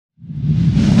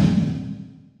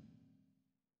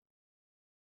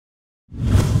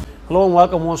Hello and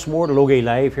welcome once more to Logie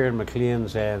Live here in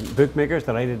McLean's Bookmakers.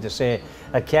 Delighted to say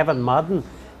that Kevin Madden,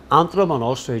 Antrim and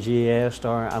also GAA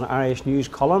star and Irish News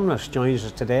columnist, joins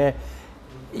us today.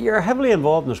 You're heavily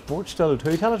involved in the sports still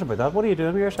too. Tell us about that. What are you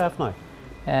doing with yourself now?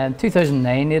 In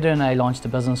 2009, Adrian, I launched a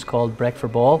business called Break for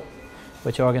Ball,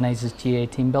 which organises GAA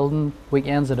team building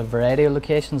weekends at a variety of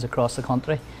locations across the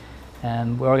country.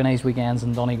 We organise weekends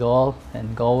in Donegal,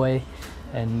 in Galway,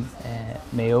 in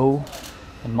Mayo,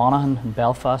 in Monaghan, in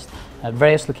Belfast, at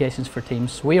various locations for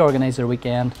teams. We organise their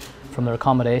weekend from their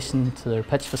accommodation to their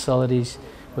pitch facilities.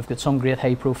 We've got some great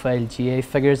high profile GAA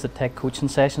figures that take coaching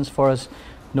sessions for us.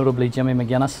 Notably Jimmy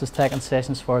McGuinness has taken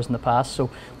sessions for us in the past.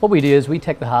 So what we do is we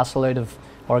take the hassle out of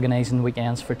organising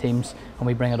weekends for teams and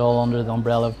we bring it all under the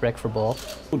umbrella of Break for Ball.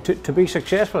 To be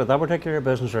successful at that particular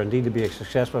business, or indeed to be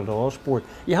successful at all sport,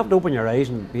 you have to open your eyes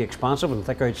and be expansive and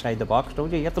think outside the box,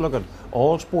 don't you? You have to look at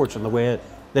all sports and the way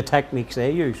the techniques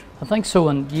they use. I think so,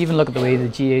 and you even look at the way the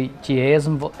GAA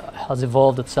has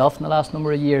evolved itself in the last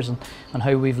number of years and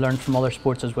how we've learned from other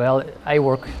sports as well. I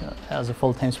work as a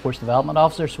full-time sports development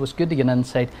officer, so it's good to get an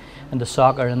insight into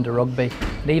soccer, into rugby,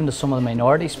 and even to some of the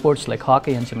minority sports like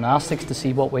hockey and gymnastics to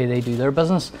see what way they do their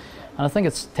business. And I think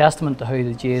it's testament to how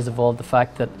the GAA has evolved, the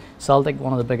fact that Celtic,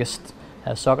 one of the biggest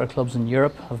soccer clubs in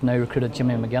Europe, have now recruited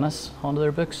Jimmy McGuinness onto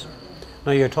their books.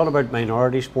 Now you're talking about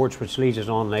minority sports, which leads us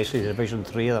on nicely to Division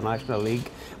 3 of the National League.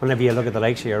 Whenever you look at the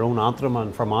likes of your own Antrim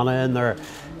and Fermanagh in there,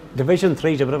 Division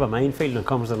 3 is a bit of a minefield when it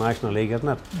comes to the National League, isn't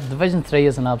it? Division 3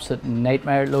 is an absolute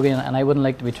nightmare, Logie, and I wouldn't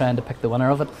like to be trying to pick the winner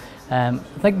of it. I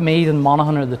think Meath and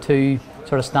Monaghan are the two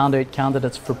sort of standout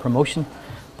candidates for promotion.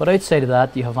 But outside of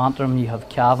that, you have Antrim, you have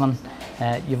Cavan,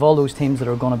 you have all those teams that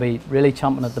are going to be really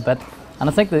champing at the bit. And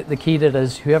I think the key to it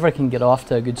is whoever can get off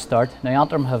to a good start. Now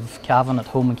Antrim have Cavan at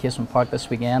home in Casement Park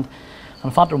this weekend,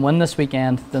 and if Antrim win this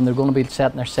weekend, then they're going to be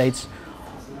setting their sights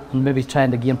and maybe trying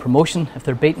to gain promotion. If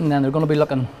they're beaten, then they're going to be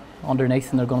looking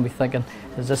underneath and they're going to be thinking,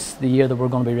 is this the year that we're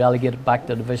going to be relegated back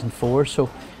to Division 4? So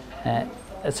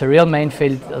it's a real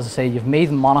minefield. As I say, you've Meath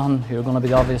and Monaghan who are going to be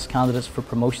the obvious candidates for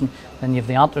promotion. Then you have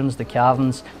the Antrims, the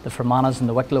Cavans, the Fermanaghs and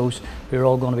the Wicklows who are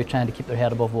all going to be trying to keep their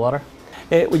head above water.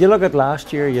 When you look at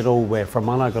last year, you know, where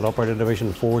Fermanagh got up out of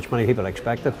Division 4, which many people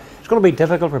expected. It's going to be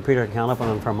difficult for Peter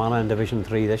Canavan and Fermanagh in Division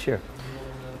 3 this year.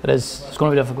 It is. It's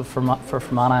going to be difficult for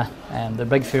Fermanagh. They're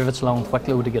big favourites along with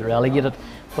Wicklow to get relegated,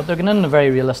 but they're getting in a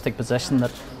very realistic position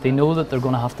that they know that they're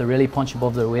going to have to really punch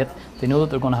above their weight. They know that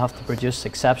they're going to have to produce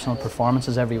exceptional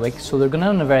performances every week, so they're going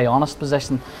in a very honest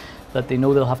position that they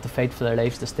know they'll have to fight for their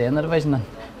lives to stay in the division. And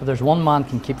if there's one man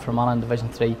can keep Fermanagh in Division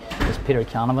 3, it's Peter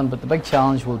Canavan. But the big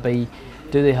challenge will be,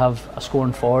 do they have a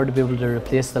scoring forward to be able to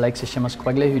replace the likes of Seamus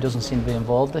Quigley, who doesn't seem to be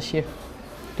involved this year?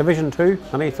 Division 2,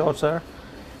 any thoughts there?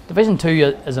 Division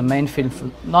 2 is a minefield,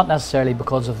 not necessarily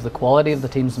because of the quality of the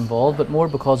teams involved, but more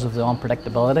because of the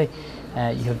unpredictability.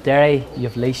 You have Derry, you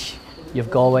have Laois, you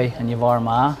have Galway and you have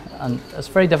Armagh, and it's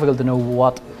very difficult to know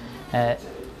what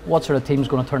sort of team is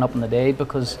going to turn up on the day,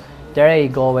 because Derry,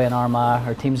 Galway and Armagh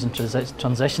are teams in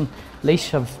transition. Laois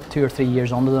have 2 or 3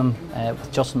 years under them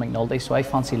with Justin McNulty, so I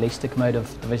fancy Laois to come out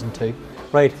of Division 2.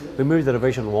 Right, we move to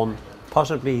Division 1,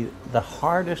 possibly the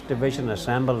hardest division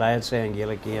assembled, I'd say, in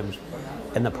Gaelic games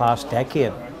in the past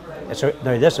decade.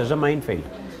 Now this is a minefield.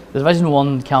 The Division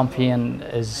 1 campaign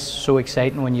is so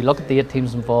exciting. When you look at the 8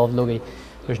 teams involved, Logie,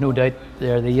 there's no doubt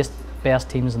they're the 8 best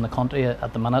teams in the country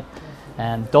at the minute.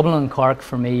 Dublin and Cork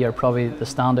for me are probably the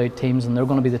standout teams, and they're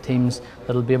going to be the teams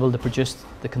that will be able to produce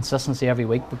the consistency every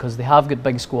week because they have got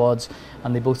big squads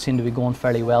and they both seem to be going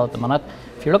fairly well at the minute.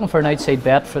 If you're looking for an outside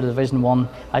bet for the Division 1,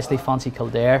 I actually fancy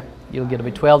Kildare. You'll get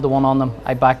about 12 to 1 on them.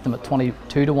 I backed them at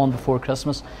 22 to 1 before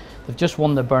Christmas. They've just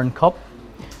won the Byrne Cup.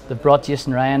 They've brought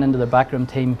Jason Ryan into the backroom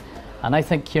team, and I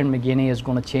think Kieran McGeeney is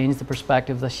going to change the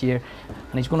perspective this year,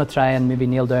 and he's going to try and maybe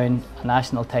nail down a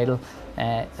national title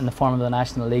in the form of the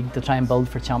National League to try and build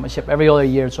for championship. Every other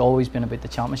year it's always been about the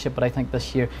championship, but I think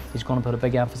this year he's going to put a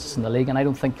big emphasis in the league, and I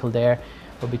don't think Kildare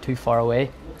will be too far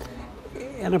away.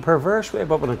 In a perverse way,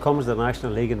 but when it comes to the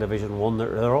National League and Division 1,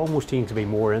 there almost seems to be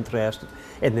more interest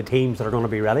in the teams that are going to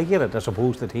be relegated as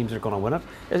opposed to the teams that are going to win it.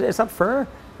 Is that fair?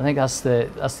 I think that's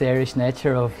the Irish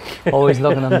nature of always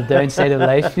looking on the downside of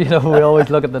life. You know, we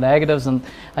always look at the negatives, and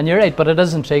you're right, but it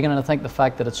is intriguing, and I think the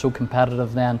fact that it's so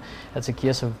competitive, then it's a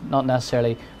case of not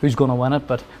necessarily who's going to win it,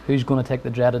 but who's going to take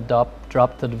the dreaded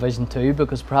drop to Division 2,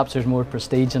 because perhaps there's more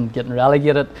prestige in getting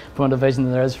relegated from a division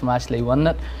than there is from actually winning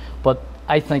it. But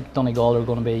I think Donegal are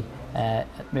going to be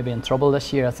maybe in trouble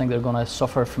this year. I think they're going to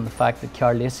suffer from the fact that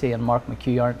Carl Lacey and Mark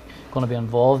McHugh aren't going to be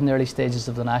involved in the early stages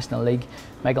of the National League.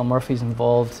 Michael Murphy's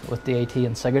involved with DAT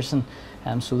and Sigerson,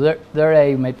 so their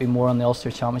eye might be more on the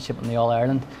Ulster Championship and the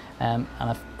All-Ireland. And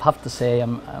I have to say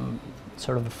I'm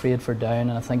sort of afraid for Down,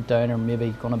 and I think Down are maybe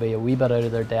going to be a wee bit out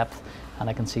of their depth, and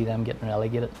I can see them getting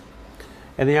relegated.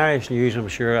 In the Irish News, I'm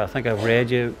sure, I think I've read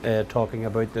you talking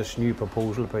about this new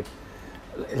proposal about,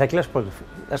 like, let's put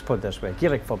it this way: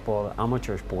 Gaelic football,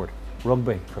 amateur sport;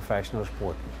 rugby, professional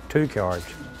sport. 2 cards,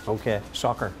 okay.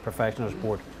 Soccer, professional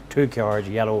sport; 2 cards,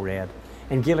 yellow, red.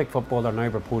 In Gaelic football, they're now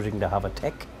proposing to have a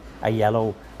tick, a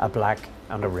yellow, a black,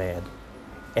 and a red.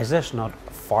 Is this not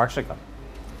farcical?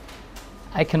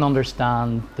 I can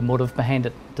understand the motive behind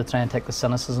it, to try and take the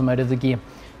cynicism out of the game.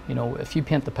 You know, if you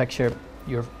paint the picture,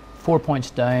 you're 4 points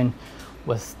down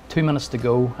with 2 minutes to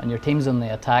go, and your team's in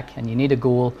the attack, and you need a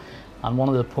goal, and one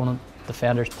of the opponent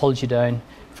defenders pulls you down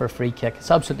for a free kick. It's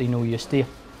absolutely no use to you.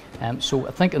 So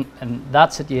I think in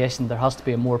that situation there has to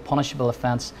be a more punishable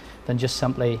offence than just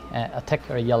simply a tick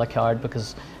or a yellow card,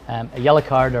 because a yellow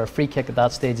card or a free kick at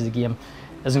that stage of the game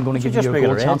isn't going to give you your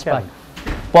goal chance back.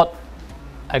 But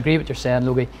I agree with what you're saying,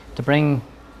 Logie, to bring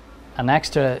an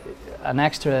extra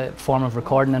form of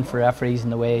recording in for referees in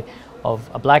the way of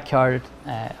a black card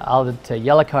added to a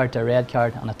yellow card to a red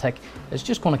card and a tick is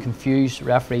just going to confuse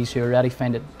referees who already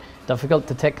find it difficult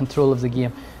to take control of the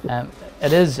game.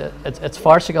 It's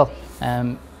farcical.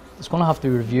 It's going to have to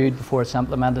be reviewed before it's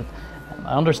implemented.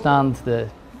 I understand the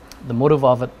motive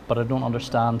of it, but I don't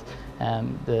understand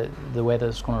the way that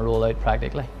it's going to roll out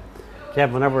practically.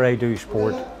 Kev, whenever I do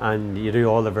sport and you do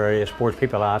all the various sports,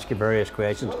 people ask you various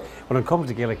questions. When it comes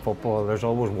to Gaelic football, there's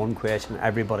always one question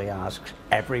everybody asks,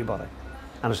 everybody.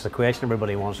 And it's the question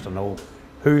everybody wants to know: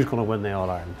 who's going to win the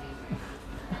All-Ireland?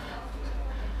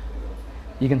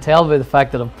 You can tell by the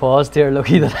fact that I've paused here,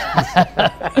 Logie,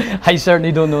 that I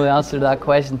certainly don't know the answer to that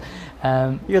question.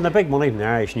 You're in the big money from the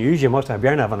Irish News, you must have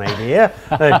an idea.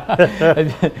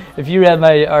 If you read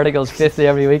my articles faithfully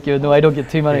every week, you would know I don't get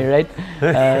too many right.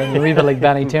 A wee bit like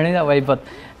Benny Tierney that way. But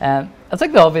I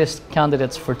think the obvious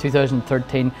candidates for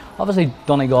 2013, obviously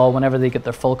Donegal, whenever they get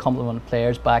their full complement of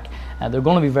players back, they're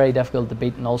going to be very difficult to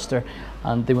beat in Ulster.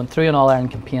 And they went through an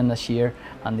All-Ireland campaign this year,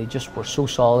 and they just were so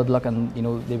solid looking. You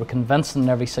know, they were convincing in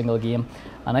every single game.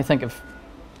 And I think if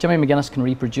Jimmy McGuinness can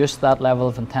reproduce that level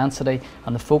of intensity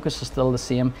and the focus is still the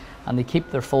same, and they keep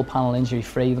their full panel injury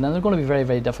free, then they're going to be very,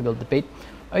 very difficult to beat.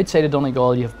 Outside of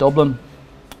Donegal, you have Dublin,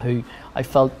 who I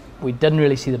felt we didn't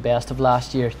really see the best of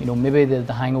last year. You know, maybe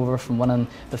the hangover from winning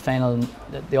the final,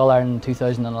 the All-Ireland in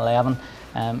 2011,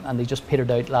 and they just petered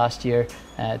out last year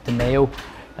to Mayo.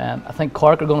 I think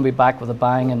Cork are going to be back with a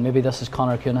bang, and maybe this is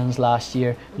Conor Coonahan's last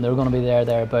year, and they're going to be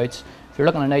thereabouts. If you're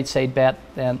looking at an outside bet,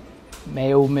 then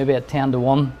Mayo maybe at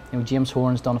 10-1. You know, James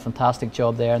Horan's done a fantastic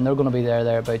job there, and they're going to be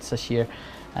thereabouts this year.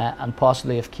 And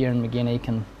possibly if Kieran McGeeney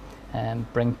can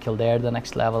bring Kildare to the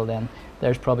next level, then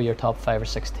there's probably your top 5 or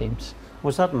 6 teams.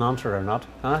 Was that an answer or not?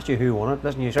 I asked you who won it.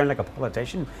 Listen, you sound like a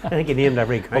politician. I think you named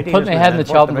every county. Well, put my head in the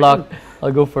chopping block,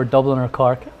 I'll go for Dublin or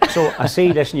Cork. So I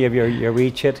see, listen, you have your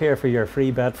wee chit here for your free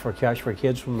bet for Cash for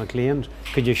Kids from McLean's.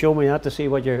 Could you show me that to see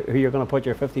who you're going to put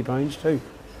your £50 to?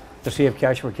 To see if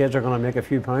Cash for Kids are going to make a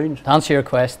few pounds? To answer your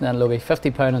question then, Logie,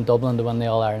 £50 in Dublin to win the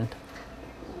All-Ireland.